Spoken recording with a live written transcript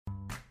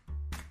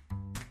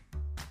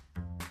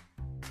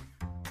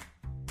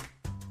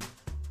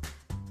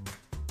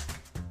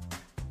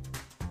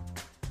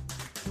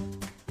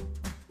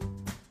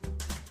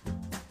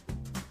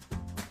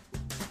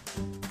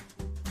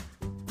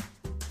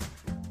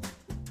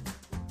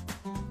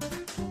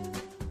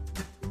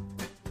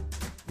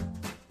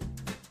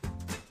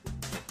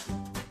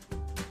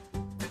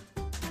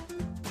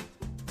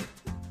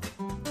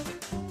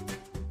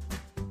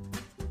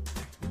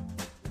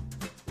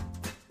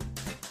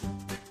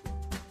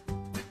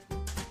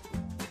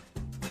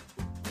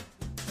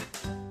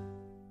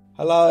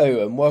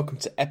Hello and welcome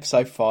to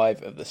episode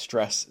 5 of the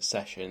Stress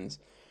Sessions.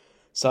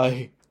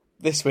 So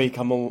this week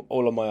I'm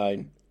all on my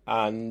own,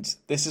 and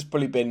this has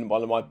probably been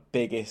one of my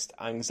biggest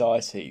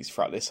anxieties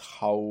throughout this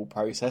whole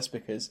process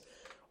because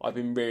I've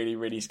been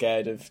really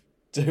scared of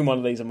doing one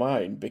of these on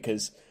my own,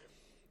 because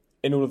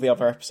in all of the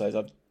other episodes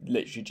I've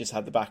literally just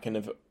had the backing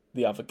of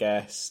the other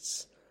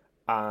guests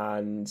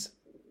and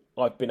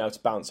I've been able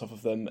to bounce off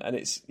of them, and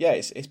it's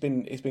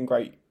been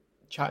great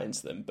chatting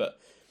to them. But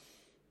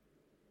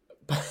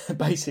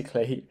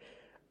basically,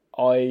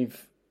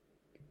 I've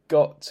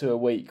got to a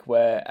week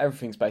where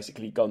everything's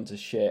basically gone to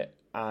shit,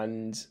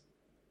 and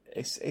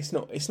it's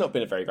not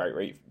been a very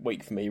great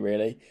week for me,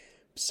 really.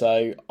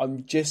 So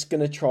I'm just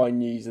gonna try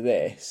and use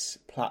this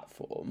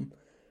platform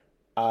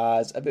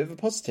as a bit of a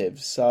positive.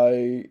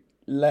 So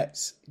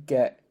let's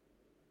get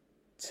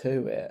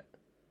to it.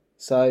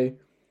 So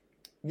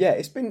yeah,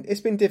 it's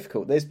been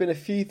difficult. There's been a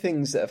few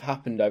things that have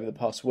happened over the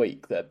past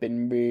week that have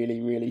been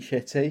really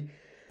shitty.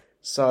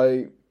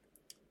 So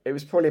it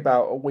was probably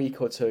about a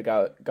week or two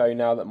ago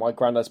now that my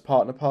granddad's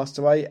partner passed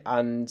away,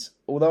 and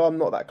although I'm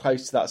not that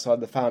close to that side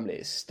of the family,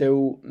 it's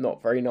still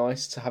not very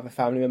nice to have a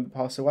family member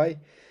pass away,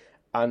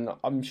 and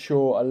I'm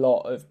sure a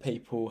lot of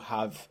people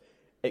have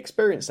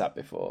experienced that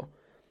before.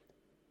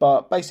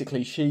 But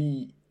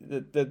basically,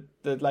 the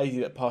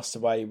lady that passed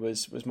away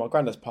was my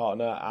granddad's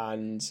partner,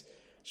 and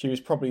she was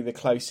probably the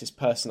closest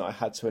person I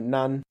had to a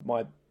nan,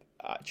 my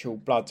actual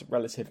blood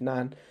relative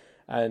nan,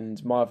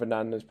 and my other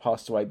nan has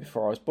passed away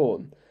before I was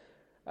born.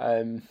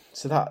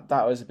 So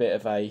that was a bit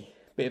of a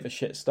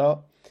shit start.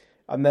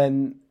 And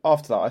then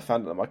after that, I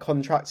found out that my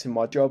contract in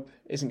my job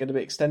isn't going to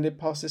be extended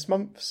past this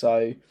month.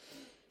 So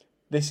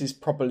this is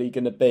probably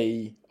going to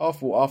be,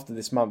 after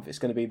this month, it's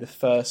going to be the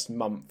first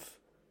month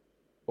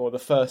or the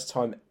first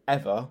time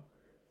ever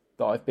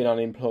that I've been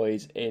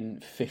unemployed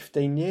in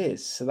 15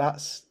 years. So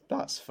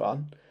that's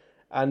fun.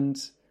 And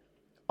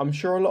I'm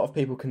sure a lot of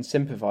people can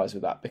sympathise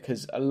with that,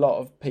 because a lot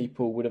of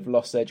people would have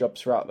lost their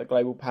jobs throughout the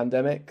global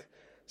pandemic.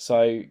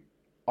 So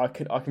I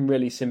can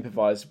really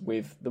sympathise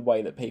with the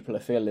way that people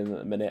are feeling at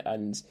the minute,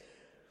 and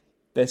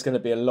there's going to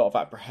be a lot of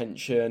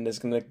apprehension, there's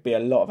going to be a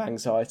lot of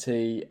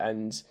anxiety,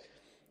 and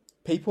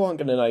people aren't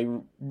going to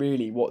know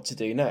really what to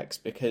do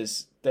next,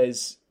 because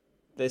there's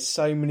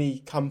so many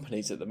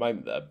companies at the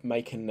moment that are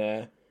making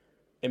their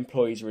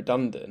employees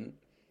redundant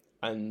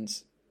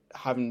and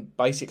having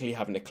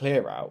a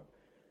clear out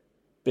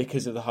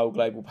because of the whole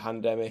global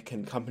pandemic,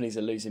 and companies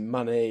are losing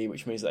money,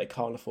 which means that they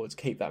can't afford to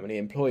keep that many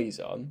employees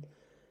on.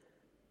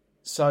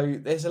 So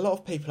there's a lot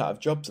of people out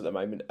of jobs at the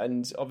moment,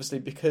 and obviously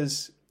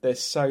because there's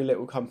so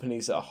little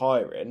companies that are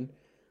hiring,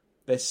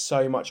 there's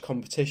so much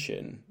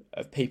competition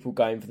of people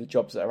going for the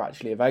jobs that are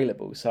actually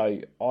available.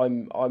 So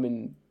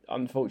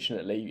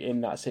unfortunately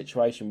in that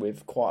situation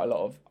with quite a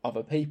lot of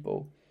other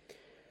people.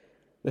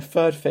 The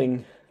third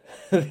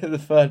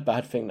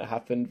bad thing that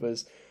happened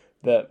was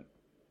that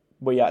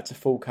we had to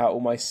fork out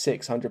almost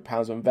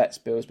 £600 on vet's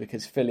bills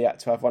because Philly had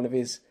to have one of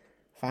his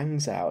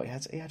fangs out.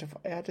 He had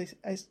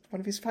one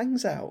of his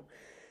fangs out.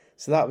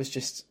 So that was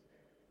just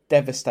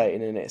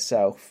devastating in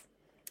itself.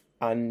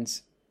 And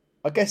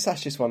I guess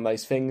that's just one of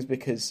those things,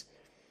 because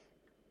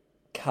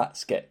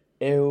cats get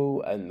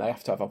ill and they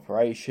have to have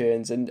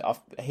operations. And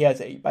he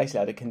basically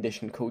had a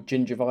condition called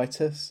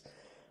gingivitis,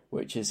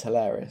 which is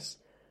hilarious.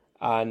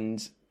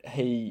 And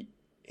he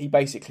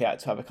basically had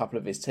to have a couple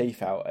of his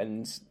teeth out.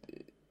 And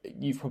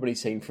you've probably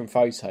seen from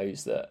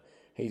photos that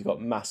he's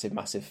got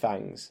massive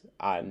fangs,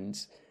 and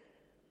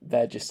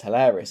they're just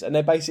hilarious, and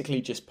they're basically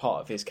just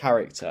part of his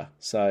character.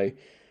 So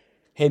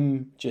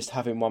him just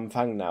having one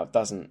fang now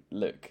doesn't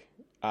look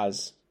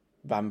as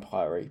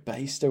vampire-y, but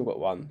he's still got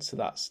one, so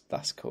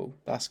that's cool,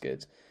 that's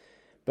good.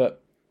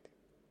 But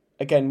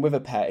again, with a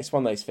pet, it's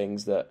one of those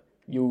things that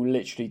you'll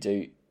literally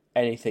do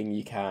anything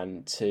you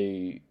can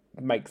to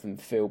make them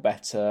feel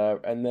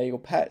better, and they're your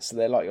pets, so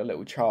they're like your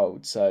little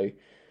child, so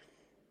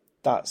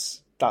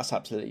that's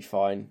absolutely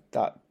fine.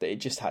 That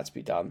it just had to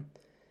be done.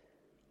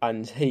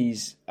 And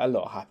he's a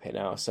lot happier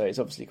now, so it's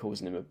obviously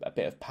causing him a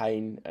bit of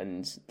pain,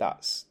 and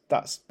that's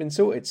been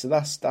sorted. So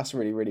that's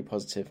really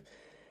positive.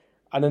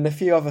 And then a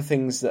few other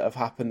things that have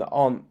happened that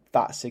aren't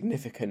that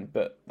significant,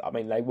 but I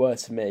mean they were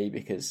to me,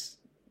 because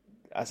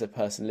as a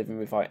person living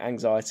with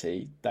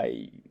anxiety,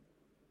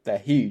 they're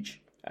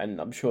huge,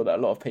 and I'm sure that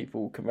a lot of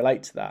people can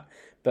relate to that.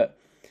 But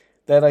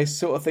they're those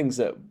sort of things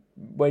that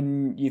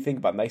when you think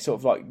about them, they sort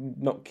of like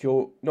knock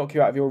you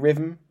out of your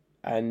rhythm,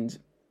 and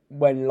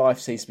when life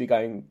seems to be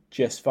going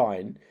just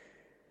fine,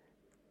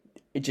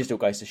 it just all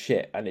goes to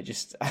shit, and it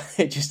just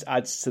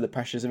adds to the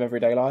pressures of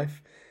everyday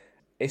life.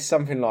 It's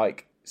something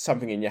like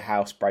something in your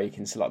house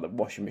breaking, so like the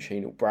washing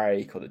machine will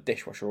break, or the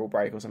dishwasher will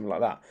break, or something like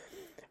that,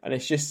 and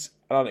it's just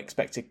an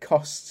unexpected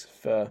cost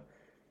for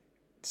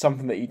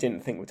something that you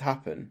didn't think would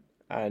happen,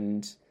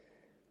 and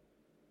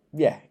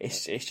yeah,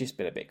 it's just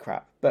been a bit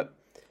crap. But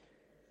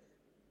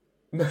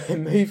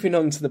moving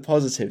on to the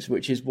positives,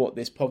 which is what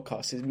this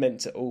podcast is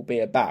meant to all be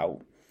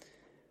about,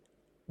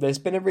 there's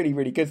been a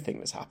really good thing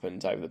that's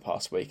happened over the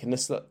past week, and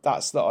that's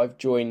that I've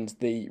joined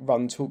the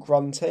Run Talk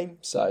Run team.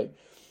 So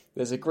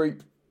there's a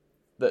group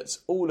that's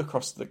all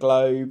across the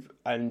globe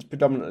and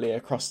predominantly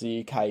across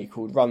the UK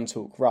called Run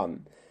Talk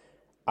Run.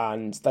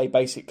 And they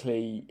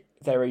basically,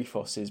 their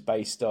ethos is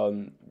based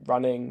on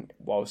running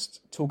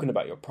whilst talking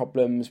about your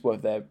problems,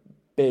 whether they're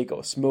big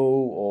or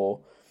small, or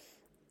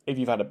if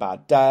you've had a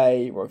bad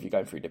day, or if you're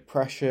going through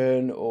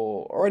depression,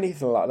 or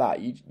anything like that.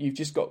 You've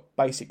just got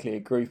basically a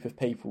group of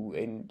people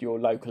in your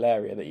local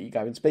area that you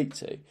go and speak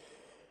to.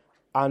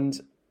 And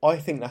I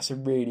think that's a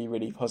really,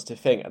 really positive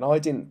thing. And I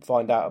didn't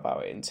find out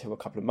about it until a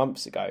couple of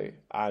months ago.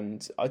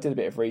 And I did a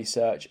bit of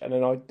research, and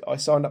then I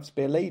signed up to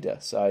be a leader.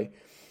 So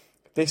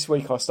this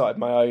week I started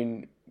my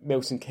own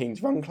Milton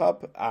Keynes Run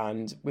Club,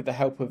 and with the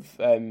help of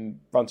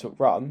Run Talk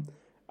Run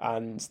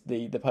and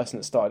the person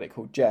that started it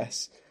called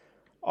Jess,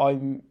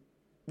 I'm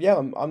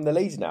the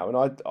leader now,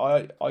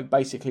 and I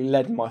basically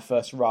led my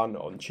first run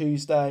on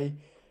Tuesday,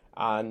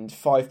 and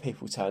 5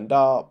 people turned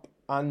up,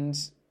 and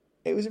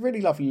it was a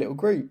really lovely little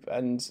group,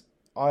 and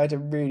I had a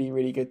really,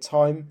 really good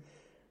time.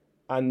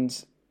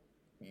 And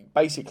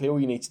basically all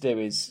you need to do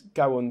is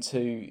go on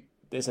to,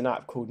 there's an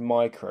app called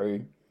My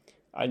Crew,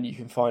 and you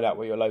can find out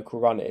where your local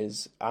run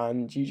is,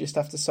 and you just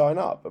have to sign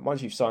up. But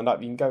once you've signed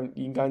up, you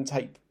can go and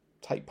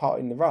take part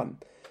in the run.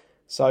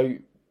 So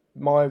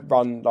my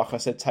run, like I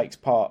said, takes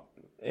part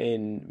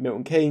in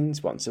Milton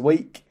Keynes once a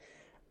week,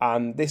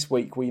 and this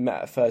week we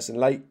met at Thurston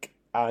Lake,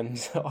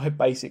 and I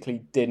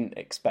basically didn't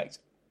expect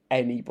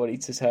anybody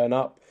to turn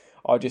up.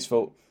 I just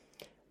thought,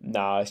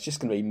 nah, it's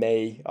just gonna be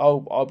me.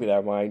 I'll be there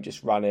on my own,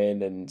 just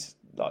running, and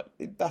like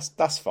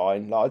that's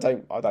fine. Like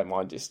I don't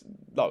mind. Just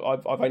like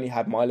I've only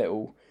had my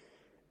little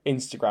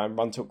Instagram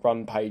Run Talk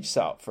Run page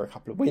set up for a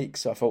couple of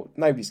weeks, so I thought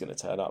nobody's going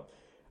to turn up,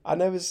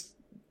 and there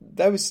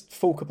was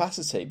full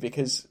capacity,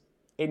 because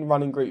in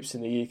running groups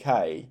in the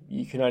UK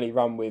you can only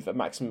run with a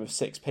maximum of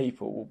 6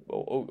 people,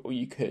 or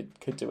you could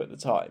do at the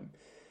time,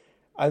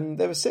 and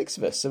there were 6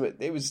 of us, so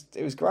it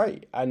was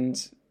great,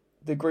 and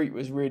the group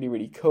was really,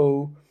 really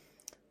cool.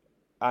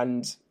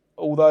 And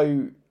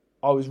although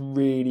I was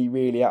really,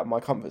 really out of my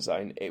comfort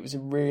zone, it was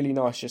really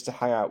nice just to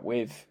hang out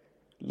with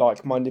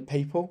like-minded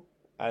people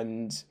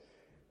and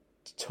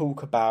to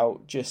talk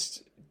about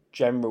just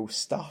general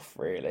stuff,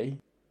 really.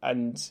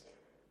 And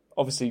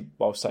obviously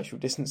while social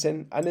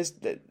distancing. And there's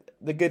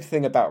the good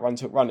thing about Run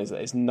Talk Run is that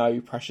there's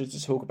no pressure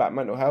to talk about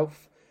mental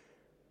health.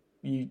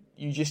 You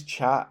just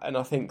chat, and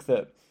I think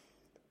that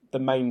the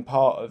main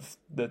part of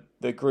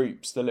the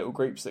groups, the little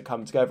groups that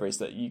come together, is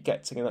that you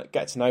get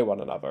to know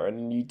one another,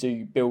 and you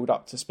do build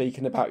up to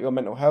speaking about your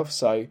mental health.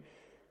 So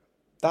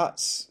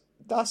that's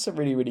a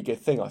really, really good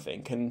thing, I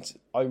think, and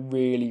I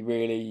really,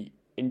 really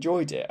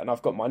enjoyed it. And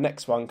I've got my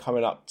next one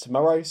coming up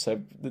tomorrow,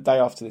 so the day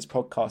after this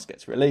podcast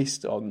gets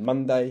released on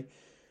Monday,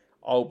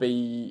 I'll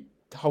be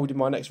holding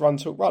my next Run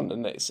Talk Run,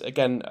 and it's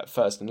again at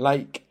Thurston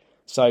Lake.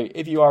 So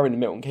if you are in the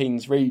Milton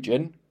Keynes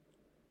region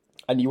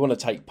and you want to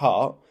take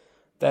part,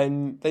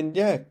 then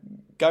yeah,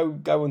 go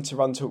onto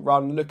Run Talk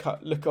Run, look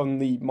on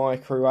the My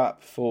Crew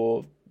app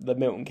for the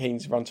Milton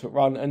Keynes Run Talk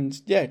Run,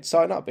 and yeah,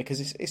 sign up,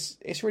 because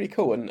it's really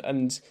cool,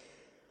 and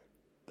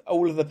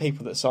all of the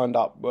people that signed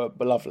up were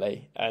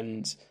lovely,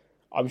 and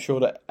I'm sure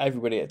that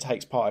everybody that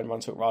takes part in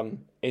Run Talk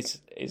Run is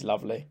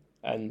lovely,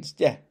 and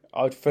yeah,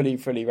 I'd fully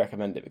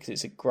recommend it, because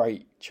it's a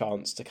great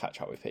chance to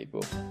catch up with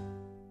people.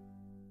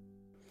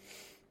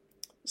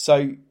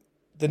 So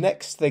the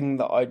next thing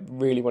that I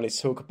really wanted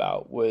to talk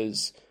about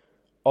was,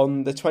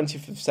 on the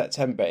 20th of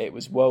September, it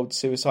was World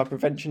Suicide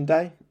Prevention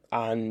Day,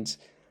 and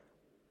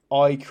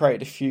I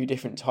created a few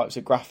different types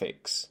of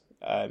graphics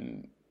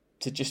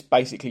to just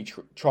basically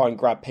try and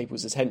grab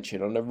people's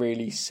attention on a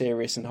really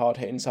serious and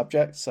hard-hitting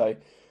subject. So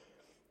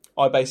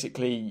I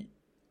basically,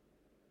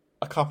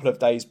 a couple of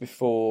days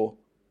before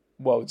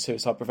World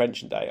Suicide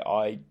Prevention Day,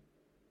 I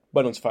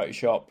went onto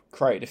Photoshop,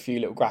 created a few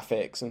little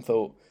graphics, and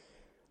thought,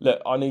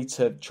 look, I need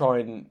to try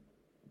and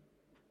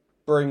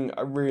bring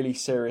a really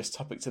serious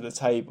topic to the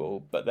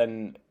table, but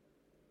then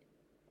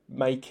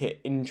make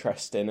it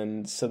interesting,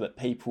 and so that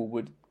people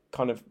would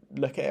kind of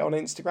look at it on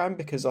Instagram,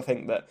 because I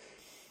think that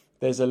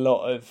there's a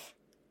lot of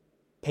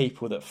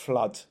people that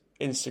flood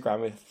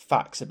Instagram with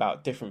facts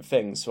about different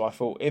things. So I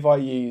thought, if I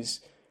use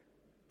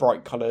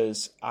bright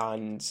colours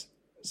and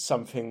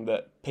something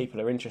that people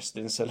are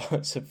interested in, so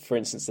for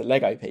instance the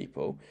Lego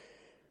people,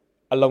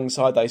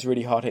 alongside those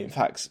really hard-hitting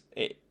facts,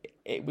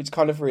 it would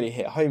kind of really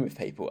hit home with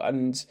people,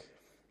 and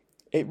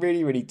it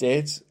really, really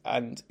did.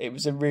 And it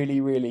was a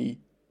really, really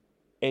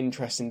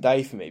interesting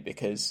day for me,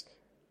 because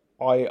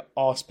I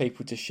asked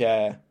people to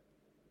share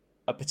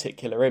a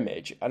particular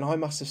image, and I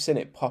must have seen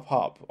it pop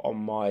up on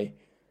my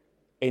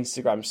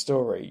Instagram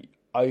story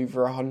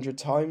over 100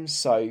 times.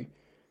 So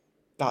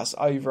that's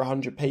over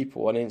 100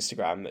 people on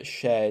Instagram that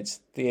shared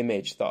the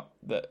image that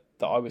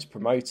I was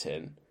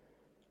promoting,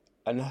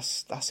 and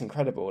that's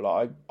incredible.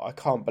 Like I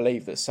can't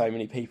believe that so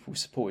many people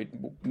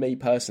supported me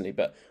personally,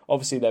 but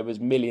obviously there was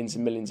millions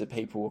and millions of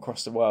people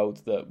across the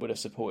world that would have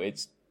supported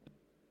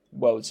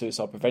World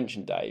Suicide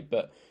Prevention Day.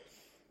 But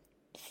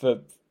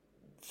for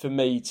for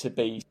me to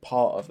be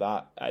part of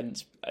that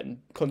and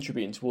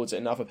contributing towards it,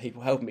 and other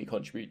people helping me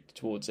contribute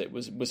towards it,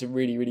 was a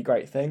really, really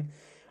great thing,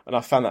 and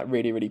I found that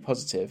really, really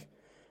positive.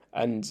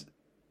 And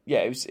yeah,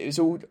 it was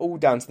all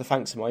down to the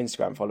thanks of my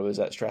Instagram followers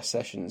at Stress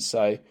Sessions.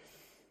 So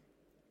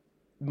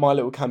my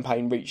little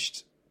campaign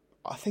reached,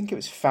 I think it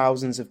was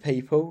thousands of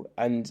people,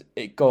 and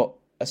it got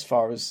as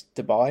far as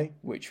Dubai,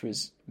 which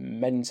was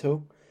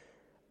mental.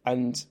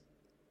 And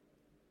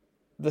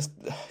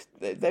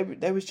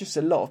there was just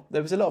a lot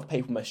of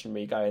people messaging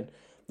me going,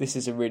 "This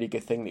is a really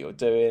good thing that you're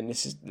doing.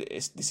 This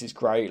is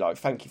great. Like,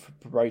 thank you for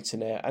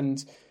promoting it."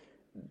 And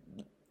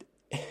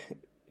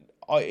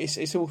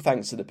it's all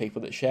thanks to the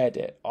people that shared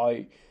it.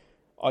 I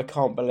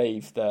can't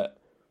believe that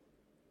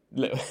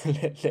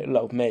little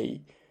old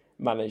me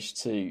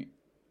managed to,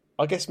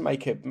 I guess,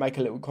 make a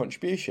little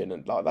contribution,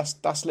 and like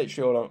that's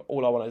literally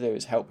all I want to do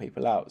is help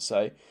people out.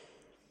 So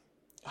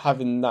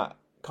having that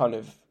kind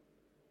of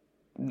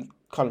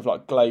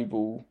like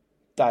global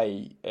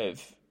day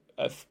of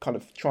kind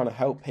of trying to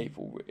help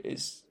people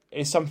is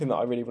something that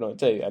I really want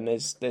to do, and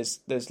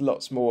there's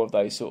lots more of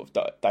those sort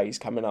of days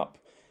coming up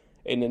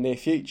in the near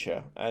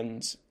future,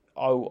 and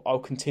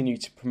I'll continue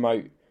to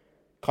promote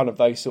kind of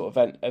those sort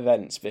of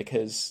events,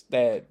 because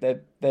they're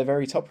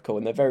very topical,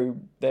 and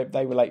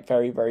they relate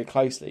very, very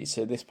closely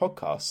to this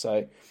podcast.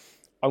 So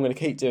I'm going to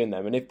keep doing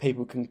them, and if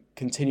people can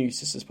continue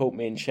to support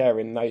me in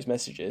sharing those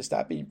messages,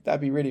 that'd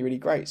be really, really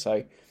great.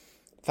 So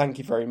thank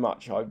you very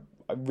much. I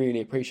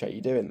really appreciate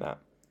you doing that.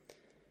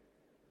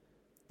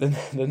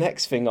 The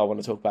next thing I want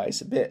to talk about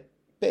is a bit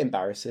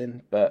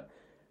embarrassing, but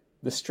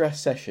the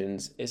Stress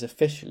Sessions is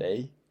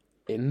officially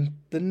in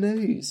the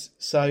news.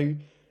 So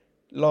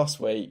last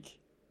week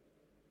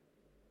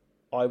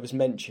I was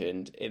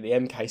mentioned in the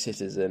MK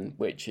Citizen,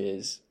 which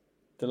is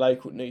the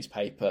local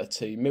newspaper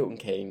to Milton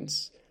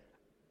Keynes.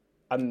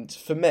 And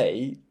for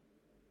me,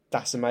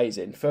 that's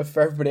amazing. For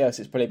everybody else,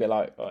 it's probably a bit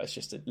like, oh, it's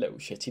just a little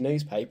shitty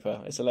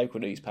newspaper. It's a local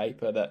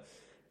newspaper that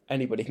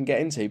anybody can get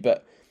into.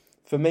 But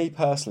for me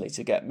personally,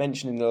 to get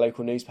mentioned in the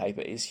local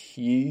newspaper is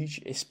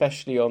huge,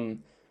 especially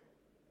on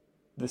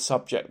the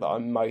subject that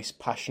I'm most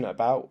passionate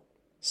about.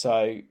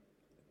 So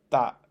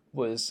that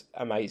was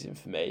amazing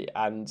for me.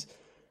 And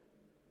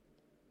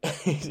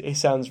it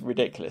sounds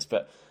ridiculous,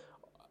 but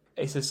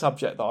it's a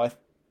subject that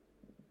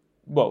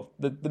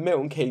the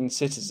Milton Keynes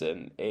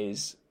Citizen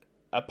is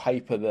a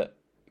paper that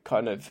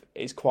kind of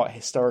is quite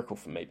historical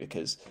for me,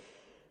 because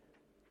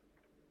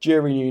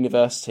during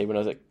university, when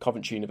I was at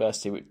Coventry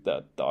University,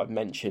 that I've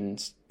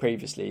mentioned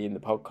previously in the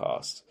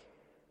podcast,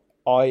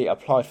 I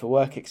applied for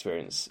work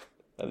experience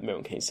at the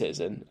Milton Keynes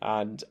Citizen,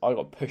 and I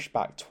got pushed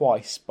back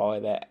twice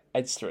by their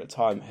editor at the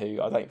time, who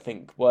I don't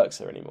think works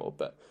there anymore,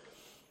 but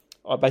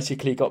I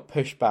basically got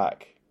pushed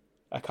back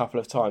a couple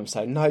of times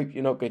saying, "No,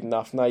 you're not good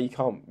enough. No, you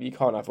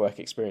can't have work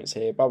experience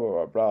here, blah,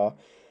 blah, blah, blah."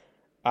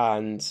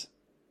 And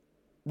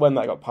when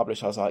that got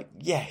published, I was like,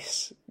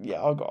 yes,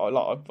 yeah,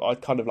 I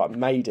kind of like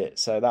made it.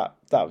 So that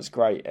was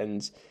great.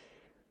 And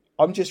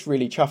I'm just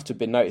really chuffed to have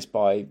been noticed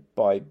by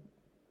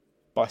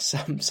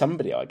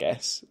somebody, I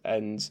guess.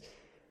 And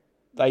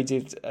they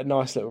did a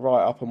nice little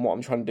write-up on what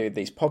I'm trying to do with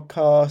these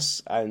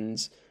podcasts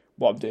and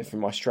what I'm doing for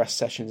my Stress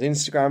Sessions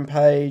Instagram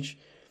page.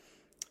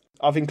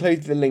 I've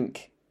included the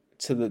link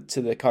to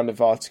the kind of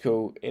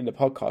article in the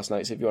podcast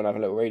notes if you want to have a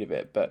little read of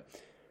it. But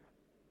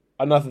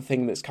another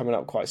thing that's coming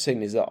up quite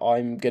soon is that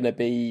I'm going to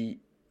be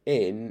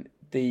in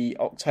the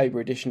October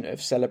edition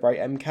of Celebrate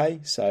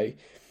MK. So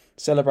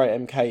Celebrate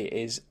MK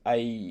is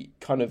a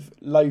kind of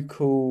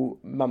local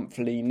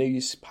monthly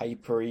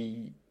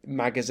newspapery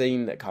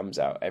magazine that comes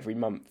out every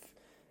month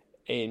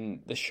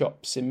in the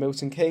shops in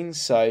Milton Keynes.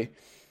 So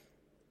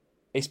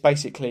it's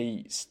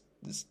basically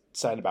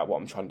saying about what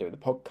I'm trying to do with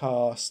the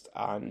podcast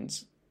and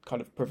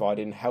kind of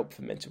providing help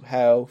for mental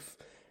health,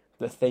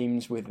 the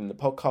themes within the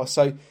podcast.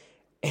 So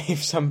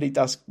if somebody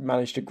does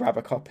manage to grab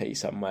a copy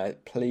somewhere,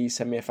 please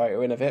send me a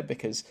photo in of it,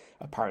 because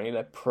apparently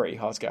they're pretty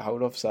hard to get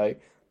hold of. So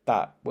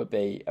that would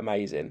be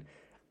amazing.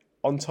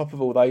 On top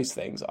of all those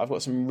things, I've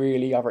got some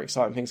really other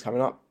exciting things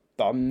coming up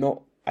that I'm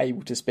not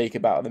able to speak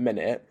about at the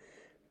minute,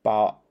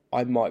 but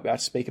I might be able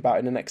to speak about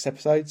in the next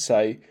episode.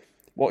 So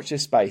watch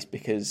this space,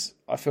 because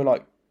I feel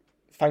like,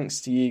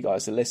 thanks to you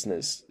guys, the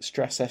listeners,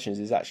 Stress Sessions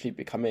is actually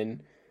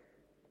becoming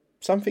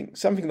something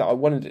that I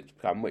wanted it to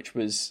become, which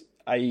was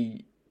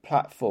a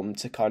platform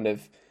to kind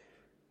of,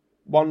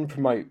 one,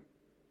 promote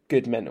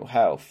good mental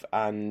health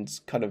and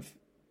kind of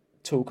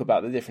talk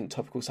about the different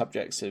topical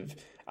subjects of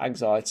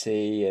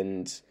anxiety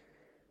and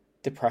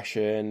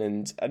depression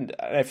and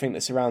everything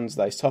that surrounds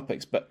those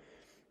topics, but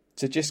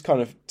to just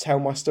kind of tell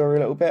my story a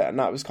little bit. And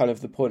that was kind of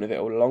the point of it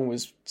all along,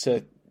 was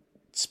to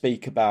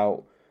speak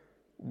about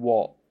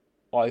what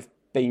I've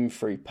been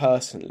through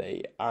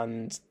personally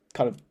and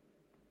kind of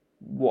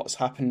what's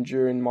happened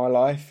during my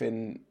life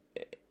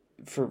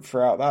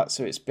throughout that.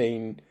 So it's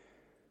been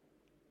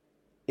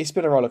a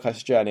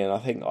rollercoaster journey, and I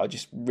think I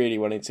just really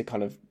wanted to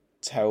kind of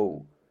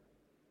tell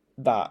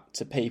that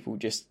to people,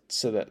 just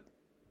so that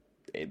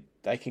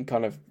they can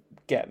kind of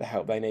get the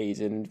help they need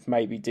and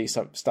maybe do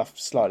some stuff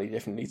slightly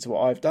differently to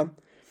what I've done.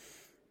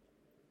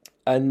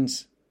 And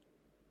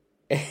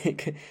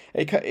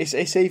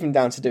it's even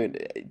down to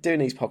doing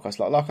these podcasts.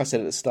 Like I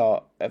said at the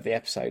start of the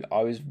episode,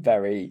 I was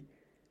very,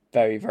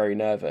 very, very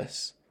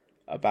nervous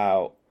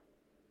about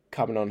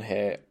coming on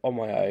here on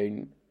my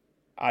own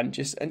and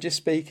just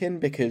speaking,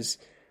 because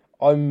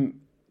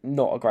I'm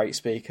not a great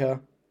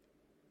speaker,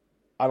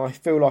 and I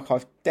feel like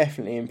I've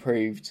definitely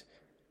improved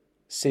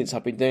since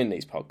I've been doing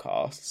these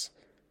podcasts,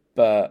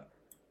 but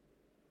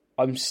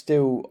I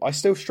still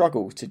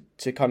struggle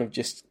to kind of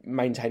just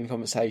maintain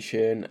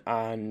conversation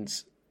and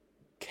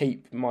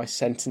keep my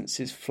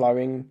sentences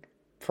flowing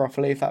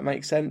properly, if that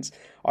makes sense.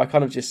 I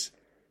kind of just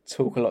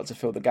talk a lot to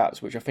fill the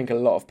gaps, which I think a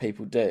lot of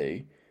people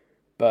do,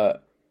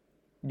 but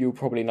you'll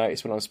probably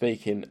notice when I'm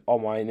speaking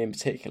on my own in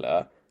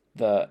particular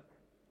that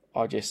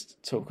I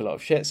just talk a lot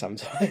of shit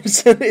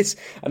sometimes,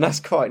 and that's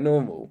quite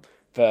normal,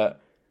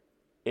 but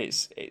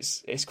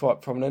it's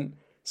quite prominent.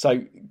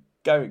 So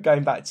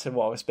going back to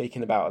what I was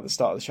speaking about at the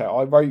start of the show,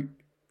 I wrote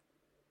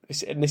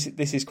this, and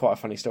this is quite a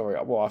funny story.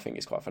 Well, I think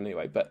it's quite funny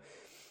anyway, but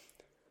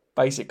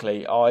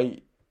basically,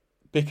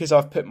 because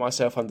I've put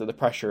myself under the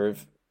pressure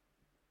of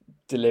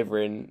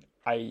delivering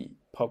a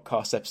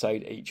podcast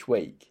episode each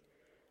week,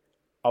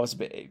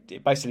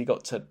 it basically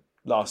got to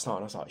last night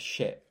and I was like,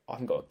 shit, I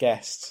haven't got a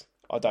guest.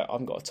 I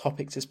haven't got a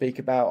topic to speak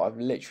about. I've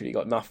literally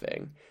got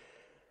nothing.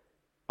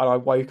 And I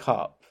woke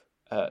up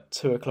at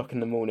 2:00 in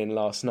the morning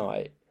last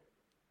night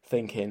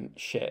thinking,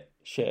 shit,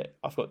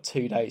 I've got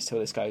 2 days till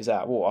this goes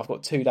out. Well, I've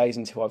got 2 days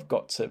until I've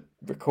got to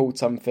record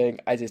something,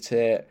 edit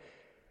it,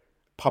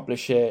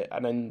 publish it,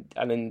 and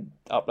then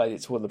upload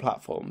it to all the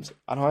platforms.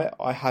 And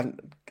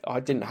I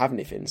didn't have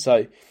anything.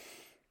 So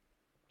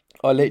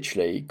I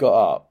literally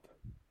got up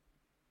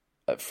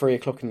at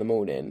 3:00 in the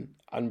morning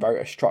and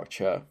wrote a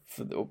structure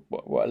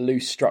a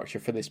loose structure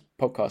for this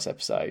podcast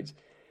episode,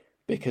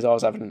 because I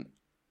was having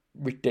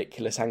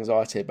ridiculous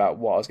anxiety about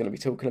what I was going to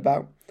be talking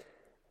about.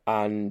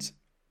 And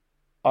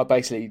I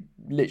basically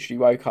literally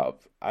woke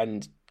up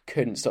and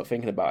couldn't stop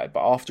thinking about it.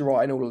 But after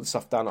writing all of the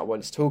stuff down I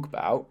wanted to talk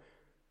about,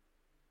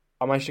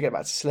 I managed to get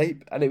back to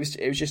sleep. And it was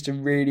just a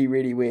really,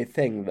 really weird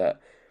thing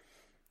that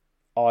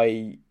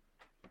I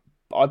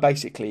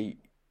basically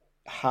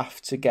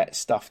have to get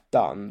stuff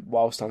done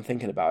whilst I'm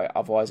thinking about it.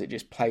 Otherwise it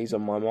just plays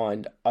on my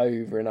mind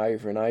over and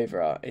over and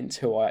over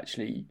until I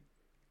actually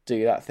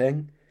do that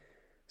thing.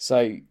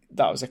 So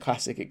that was a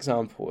classic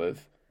example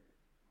of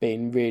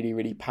being really,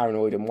 really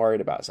paranoid and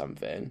worried about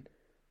something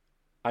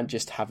and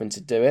just having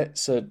to do it.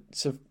 So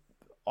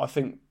I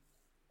think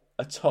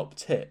a top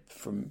tip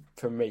from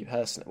me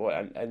personally,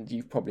 and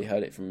you've probably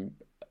heard it from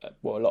a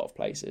lot of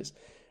places,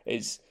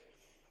 is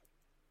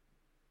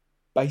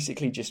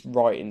basically just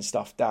writing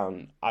stuff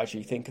down as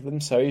you think of them.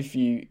 So if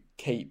you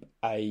keep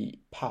a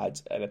pad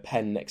and a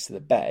pen next to the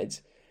bed,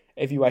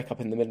 if you wake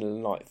up in the middle of the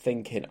night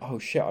thinking, oh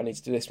shit, I need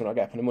to do this when I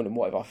get up in the morning,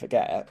 what if I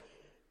forget?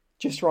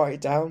 Just write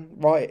it down.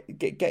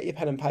 Get your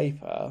pen and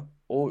paper,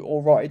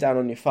 or write it down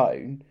on your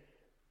phone.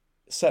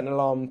 Set an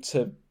alarm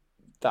to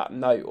that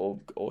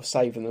note, or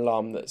save an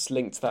alarm that's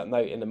linked to that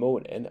note in the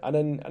morning, and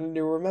then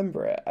you'll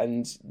remember it,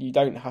 and you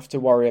don't have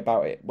to worry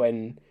about it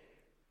when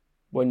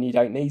you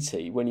don't need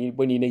to, when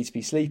you need to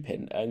be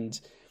sleeping. And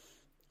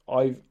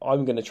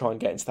I'm going to try and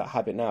get into that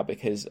habit now,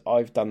 because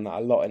I've done that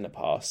a lot in the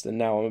past, and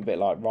now I'm a bit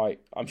like, right,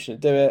 I'm just going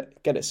to do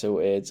it, get it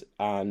sorted,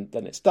 and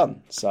then it's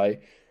done. So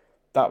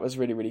that was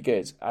really, really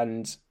good,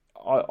 and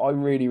I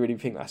really, really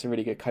think that's a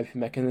really good coping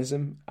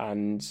mechanism,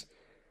 and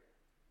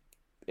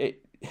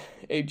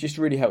it just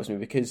really helps me,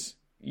 because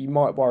you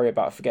might worry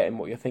about forgetting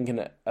what you're thinking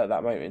at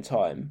that moment in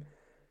time,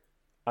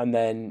 and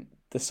then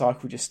the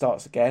cycle just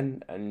starts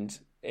again. And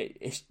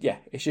it's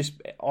just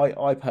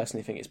I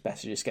personally think it's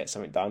best to just get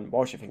something done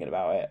whilst you're thinking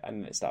about it,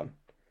 and then it's done.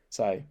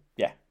 So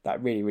yeah,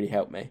 that really, really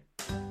helped me.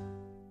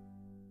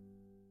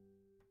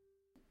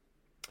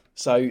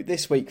 So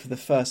this week, for the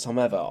first time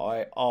ever,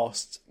 I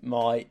asked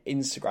my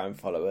Instagram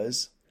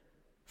followers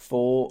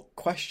for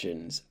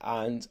questions,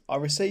 and I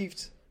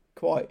received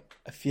quite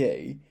a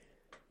few,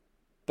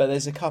 but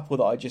there's a couple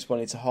that I just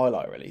wanted to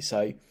highlight really.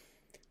 So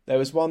there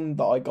was one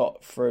that I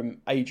got from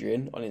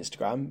Adrian on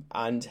Instagram,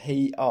 and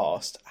he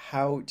asked,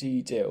 how do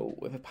you deal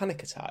with a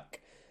panic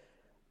attack?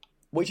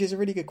 Which is a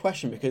really good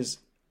question, because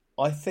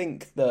I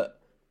think that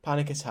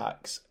panic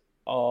attacks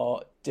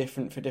are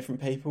different for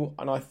different people,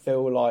 and I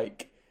feel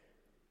like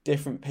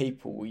different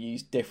people will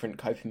use different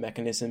coping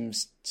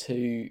mechanisms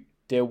to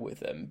deal with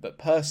them. But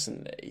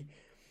personally,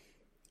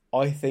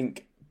 I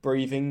think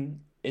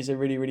breathing is a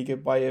really, really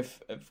good way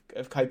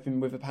of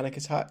coping with a panic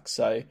attack.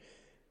 So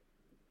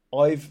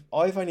I've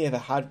only ever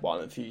had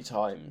one a few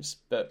times,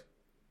 but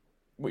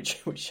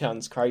which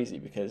sounds crazy,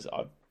 because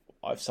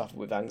I've suffered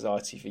with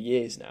anxiety for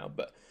years now.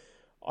 But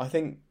I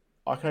think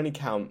I can only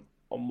count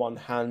on one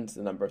hand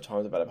the number of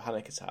times I've had a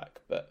panic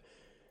attack. But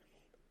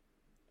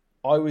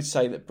I would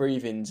say that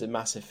breathing's a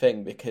massive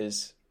thing,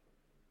 because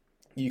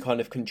you kind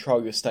of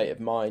control your state of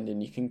mind,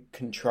 and you can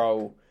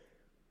control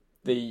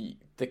the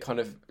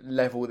kind of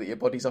level that your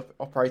body's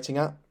operating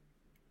at.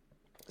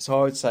 So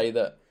I would say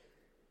that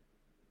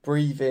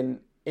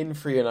breathing in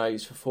through your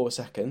nose for 4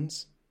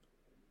 seconds,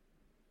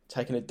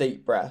 taking a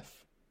deep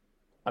breath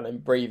and then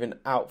breathing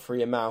out through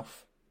your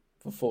mouth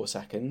for 4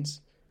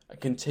 seconds and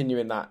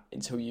continuing that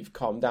until you've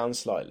calmed down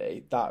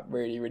slightly, that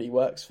really, really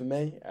works for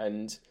me.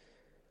 And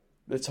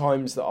the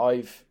times that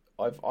I've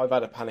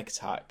had a panic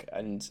attack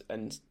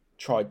and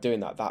tried doing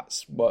that,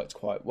 that's worked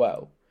quite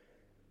well.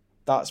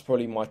 That's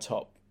probably my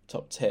top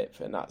tip,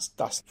 and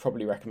that's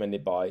probably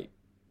recommended by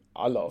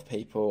a lot of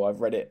people.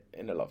 I've read it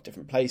in a lot of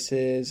different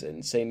places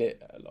and seen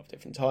it a lot of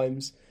different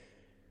times.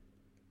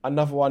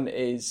 Another one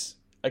is,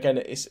 again,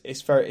 it's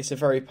a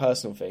very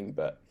personal thing,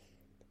 but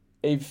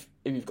if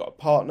you've got a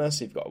partner,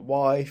 so you've got a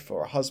wife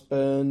or a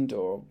husband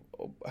or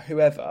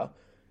whoever,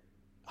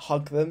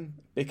 hug them,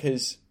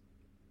 because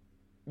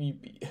you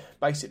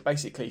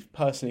basically,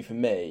 personally for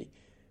me,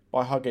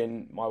 by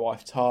hugging my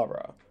wife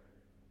Tara,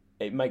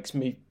 it makes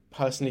me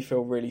personally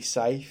feel really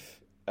safe.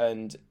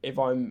 And if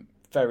I'm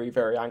very,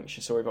 very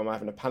anxious, or if I'm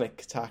having a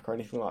panic attack or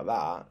anything like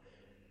that,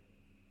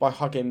 by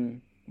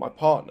hugging my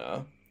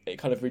partner, it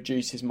kind of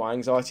reduces my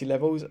anxiety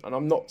levels. And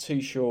I'm not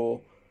too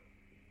sure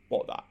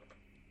what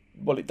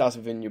it does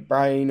within your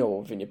brain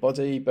or within your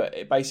body, but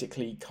it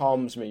basically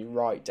calms me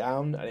right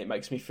down, and it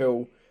makes me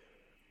feel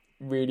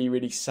really,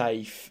 really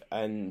safe,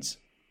 and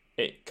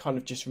it kind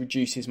of just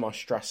reduces my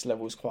stress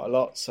levels quite a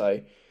lot.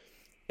 So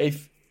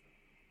if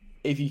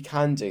you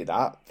can do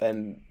that,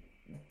 then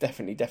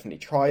definitely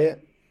try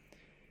it.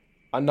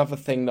 Another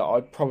thing that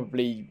I'd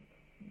probably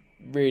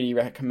really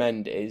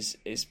recommend is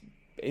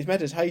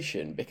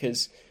meditation,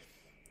 because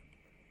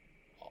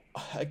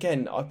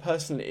again, I've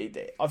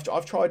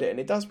tried it and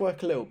it does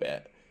work a little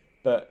bit,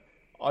 but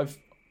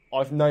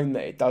I've known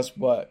that it does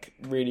work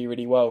really,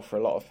 really well for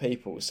a lot of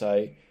people.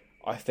 So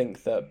I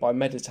think that by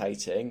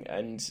meditating,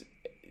 and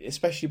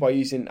especially by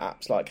using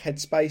apps like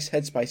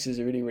Headspace is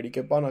a really, really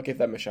good one. I'll give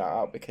them a shout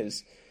out,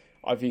 because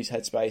I've used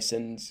Headspace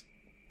and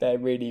they're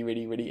really,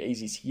 really, really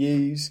easy to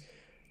use.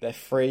 They're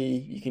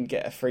free. You can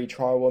get a free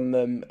trial on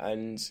them,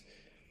 and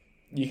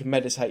you can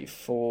meditate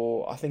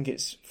for, I think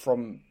it's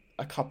from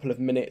a couple of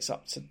minutes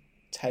up to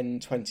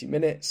 10-20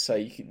 minutes. So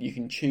you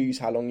can choose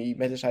how long you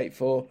meditate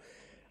for,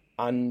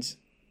 and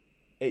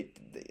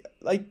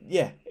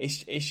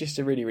it's just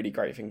a really, really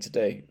great thing to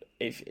do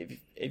if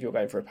you're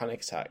going for a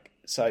panic attack.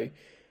 So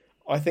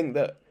I think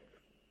that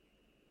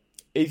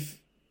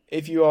if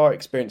you are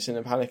experiencing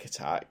a panic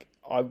attack,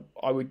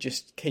 I would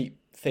just keep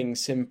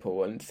things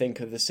simple and think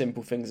of the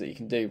simple things that you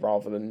can do,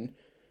 rather than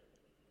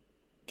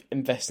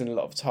investing a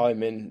lot of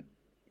time in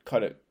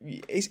kind of,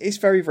 it's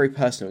very, very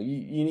personal.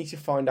 You need to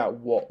find out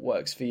what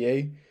works for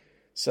you.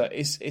 So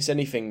it's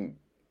anything.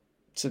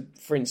 So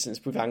for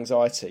instance, with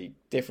anxiety,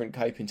 different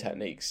coping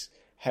techniques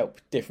help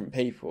different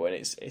people, and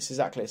it's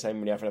exactly the same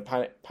when you're having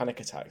a panic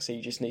attack. So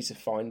you just need to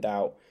find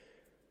out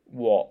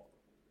what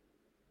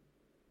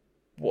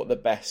the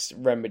best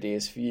remedy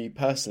is for you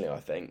personally, I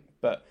think.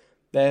 But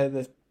they're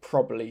the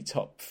probably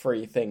top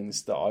 3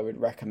 things that I would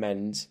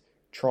recommend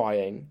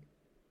trying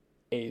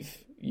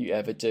if you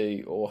ever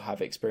do or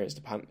have experienced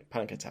a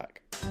panic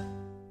attack.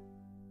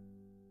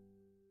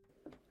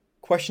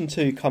 Question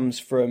 2 comes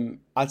from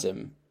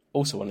Adam,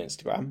 also on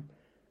Instagram,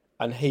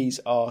 and he's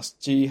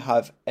asked, do you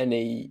have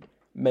any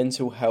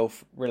mental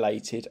health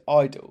related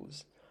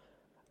idols?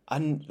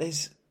 And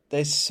there's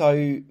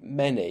so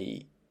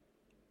many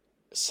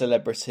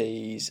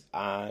celebrities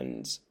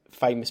and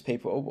famous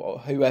people or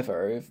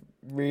whoever have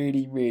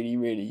really, really,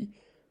 really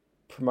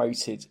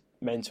promoted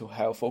mental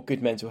health or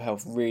good mental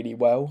health really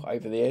well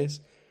over the years.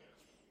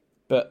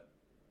 But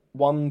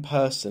one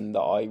person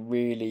that I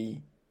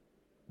really,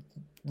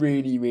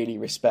 really, really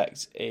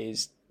respect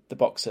is the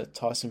boxer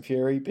Tyson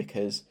Fury,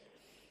 because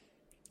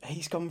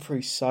he's gone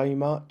through so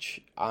much,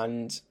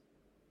 and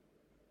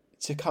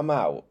to come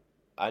out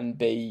and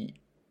be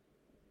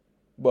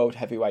world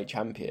heavyweight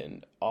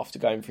champion after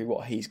going through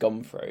what he's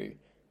gone through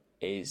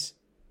is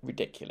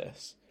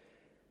ridiculous.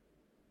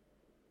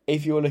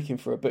 If you're looking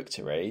for a book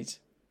to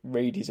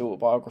read his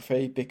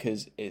autobiography,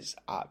 because it's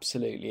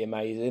absolutely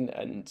amazing.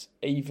 And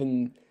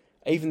even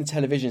the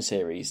television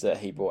series that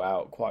he brought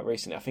out quite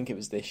recently, I think it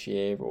was this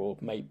year or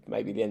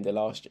maybe the end of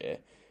last year,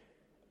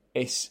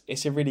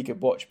 it's a really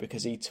good watch,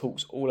 because he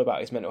talks all about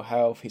his mental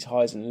health, his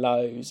highs and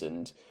lows,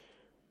 and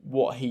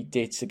what he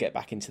did to get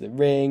back into the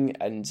ring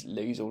and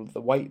lose all of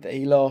the weight that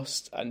he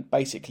lost, and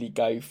basically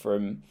go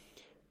from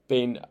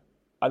being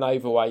an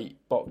overweight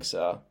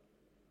boxer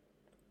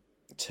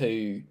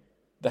to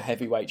the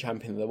heavyweight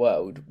champion of the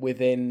world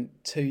within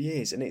 2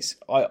 years. And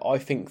I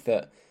think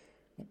that,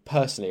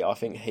 personally, I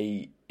think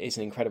he is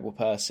an incredible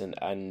person,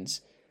 and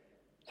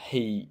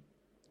he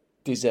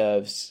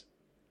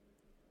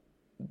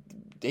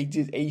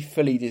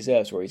fully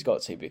deserves where he's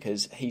got to,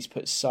 because he's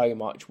put so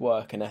much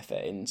work and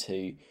effort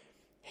into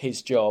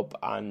his job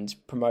and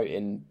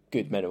promoting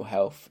good mental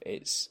health.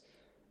 It's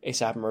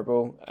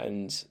admirable,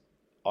 and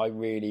I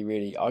really,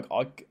 really,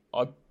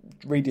 I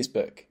read his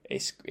book.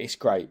 It's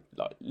great.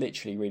 Like,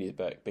 literally read his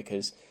book,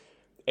 because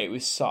it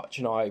was such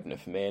an eye opener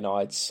for me, and I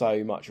had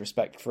so much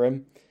respect for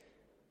him.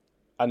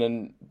 And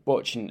then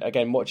watching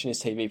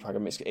his TV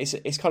program,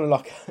 it's kind of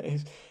like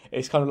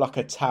it's kind of like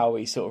a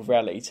Towie sort of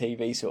reality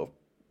TV sort of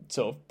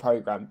sort of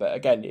program. But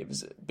again, it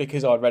was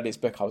because I'd read his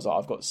book. I was like,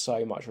 I've got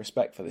so much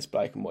respect for this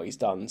bloke and what he's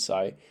done.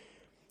 So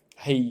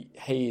he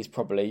is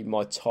probably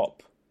my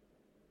top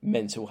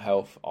mental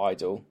health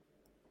idol,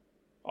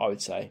 I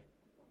would say.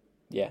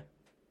 Yeah.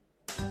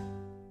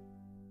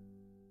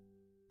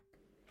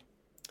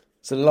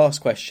 So the last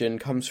question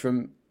comes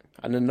from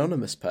an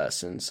anonymous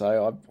person.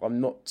 So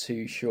I'm not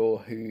too sure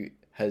who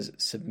has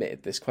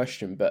submitted this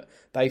question, but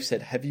they've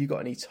said, have you got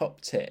any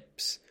top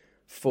tips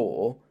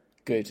for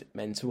good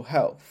mental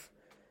health?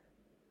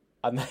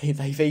 And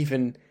they've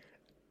even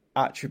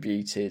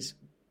attributed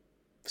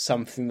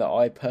something that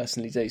I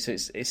personally do. So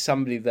it's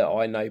somebody that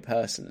I know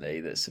personally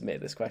that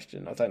submitted this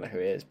question. I don't know who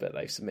it is, but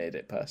they've submitted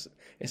it.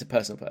 It's a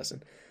personal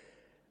person,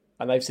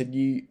 and they've said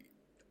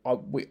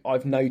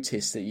I've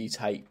noticed that you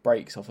take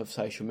breaks off of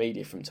social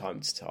media from time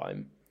to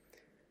time.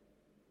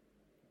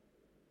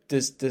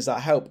 Does that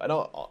help? And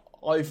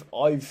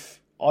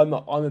I'm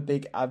a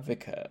big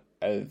advocate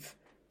of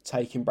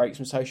taking breaks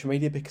from social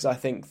media, because I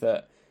think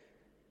that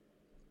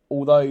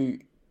although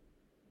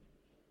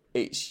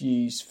it's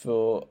used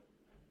for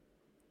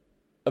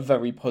a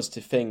very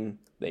positive thing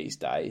these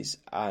days,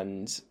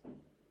 and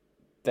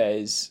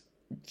there's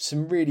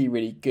some really,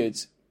 really good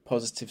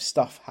positive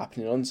stuff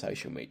happening on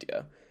social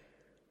media,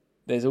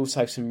 there's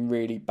also some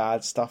really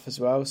bad stuff as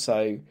well.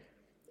 So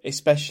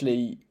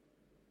especially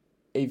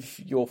if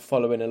you're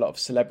following a lot of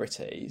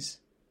celebrities,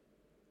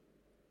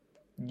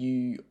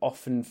 you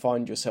often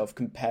find yourself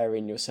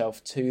comparing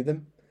yourself to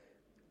them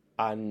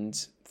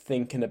and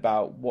thinking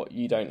about what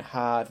you don't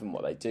have and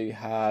what they do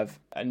have,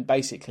 and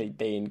basically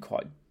being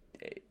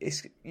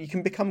you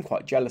can become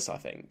quite jealous, I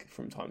think,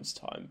 from time to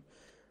time,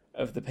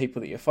 of the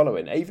people that you're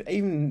following,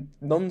 even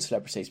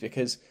non-celebrities,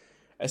 because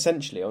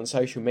essentially on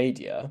social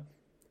media,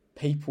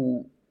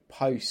 people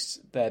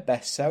post their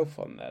best self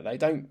on there. They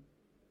don't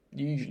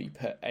usually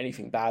put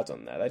anything bad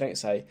on there. They don't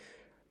say,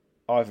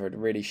 I've had a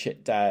really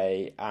shit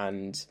day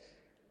and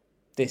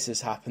this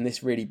has happened,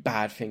 this really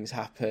bad thing's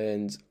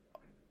happened,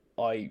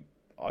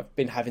 I've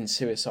been having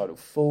suicidal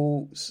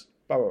thoughts,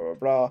 blah, blah, blah,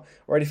 blah,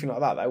 or anything like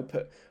that. They'll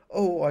put,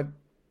 I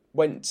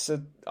went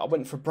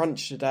for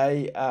brunch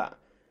today at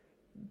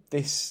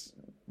this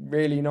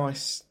really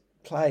nice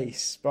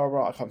place, blah,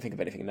 blah. I can't think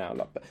of anything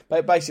now.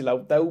 But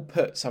basically, they'll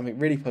put something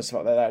really positive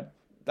out there.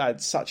 They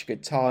had such a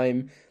good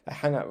time. They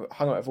hung out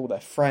with all their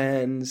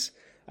friends.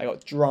 They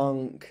got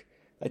drunk.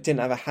 They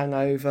didn't have a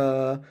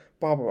hangover.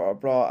 Blah, blah, blah,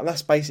 blah. And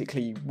that's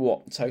basically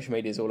what social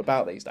media is all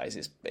about these days.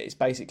 It's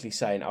basically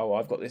saying,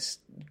 I've got this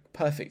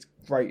perfect,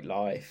 great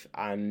life,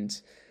 and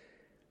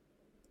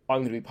I'm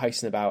going to be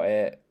posting about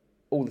it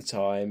all the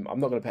time. I'm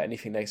not going to put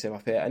anything negative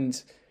up here.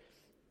 And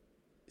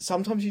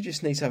sometimes you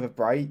just need to have a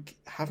break.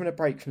 Having a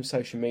break from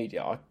social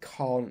media, I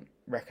can't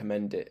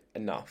recommend it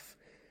enough.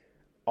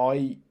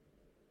 I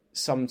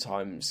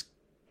sometimes,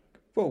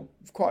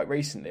 quite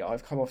recently,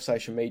 I've come off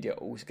social media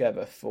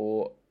altogether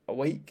for a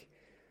week.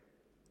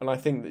 And I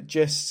think that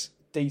just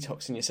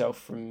detoxing yourself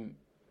from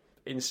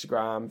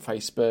Instagram,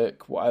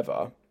 Facebook,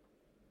 whatever,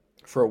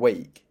 for a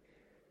week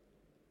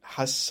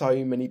has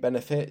so many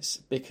benefits,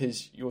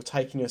 because you're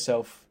taking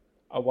yourself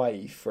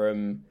away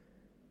from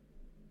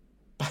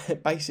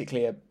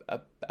basically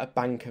a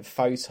bank of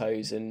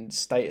photos and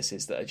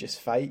statuses that are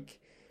just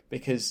fake.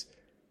 Because,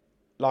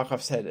 like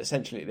I've said,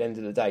 essentially at the end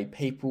of the day,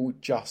 people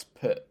just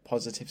put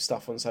positive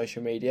stuff on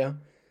social media.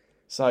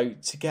 So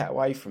to get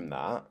away from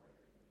that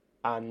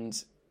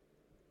and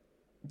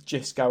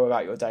just go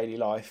about your daily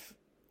life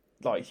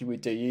like you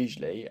would do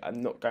usually,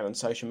 and not going on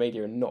social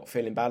media and not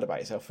feeling bad about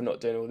yourself for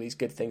not doing all these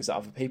good things that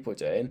other people are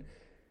doing,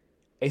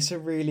 it's a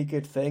really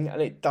good thing,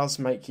 and it does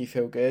make you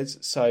feel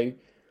good. So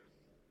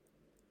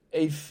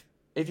if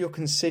you're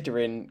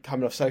considering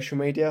coming off social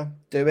media,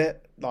 do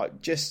it.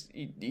 Like, just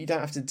you don't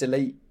have to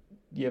delete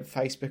your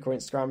Facebook or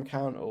Instagram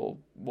account or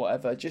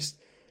whatever. Just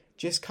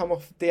come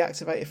off,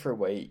 deactivate it for a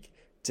week,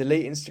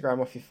 delete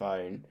Instagram off your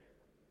phone,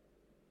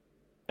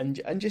 and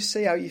just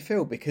see how you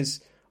feel. Because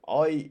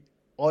I've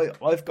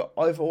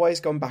always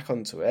gone back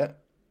onto it,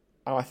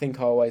 and I think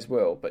I always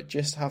will. But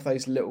just have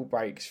those little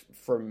breaks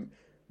from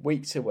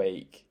week to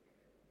week,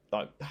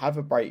 like have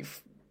a break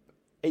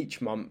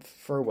each month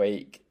for a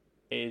week,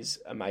 is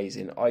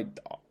amazing. I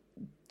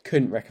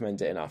couldn't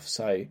recommend it enough.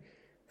 So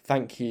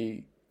thank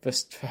you for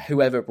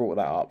whoever brought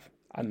that up,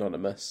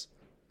 anonymous.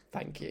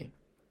 Thank you.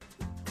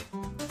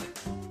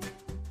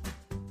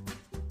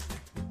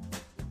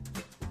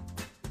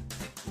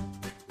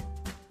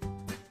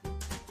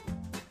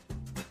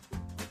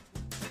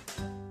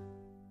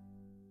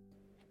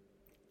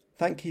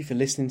 Thank you for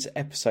listening to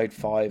episode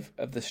 5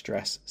 of the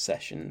Stress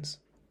Sessions.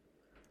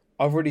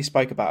 I've already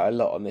spoke about it a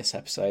lot on this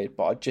episode,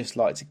 but I'd just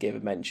like to give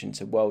a mention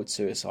to World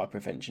Suicide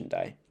Prevention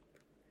Day.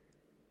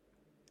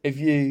 If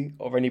you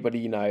or anybody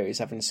you know is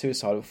having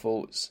suicidal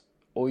thoughts,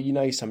 or you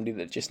know somebody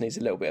that just needs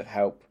a little bit of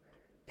help,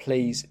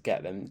 please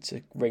get them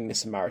to ring the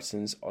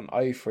Samaritans on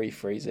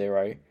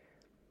 0330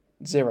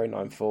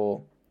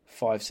 094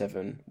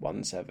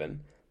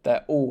 5717.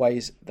 They're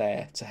always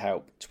there to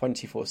help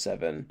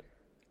 24/7,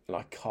 and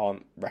I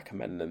can't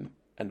recommend them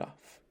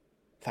enough.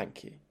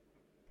 Thank you.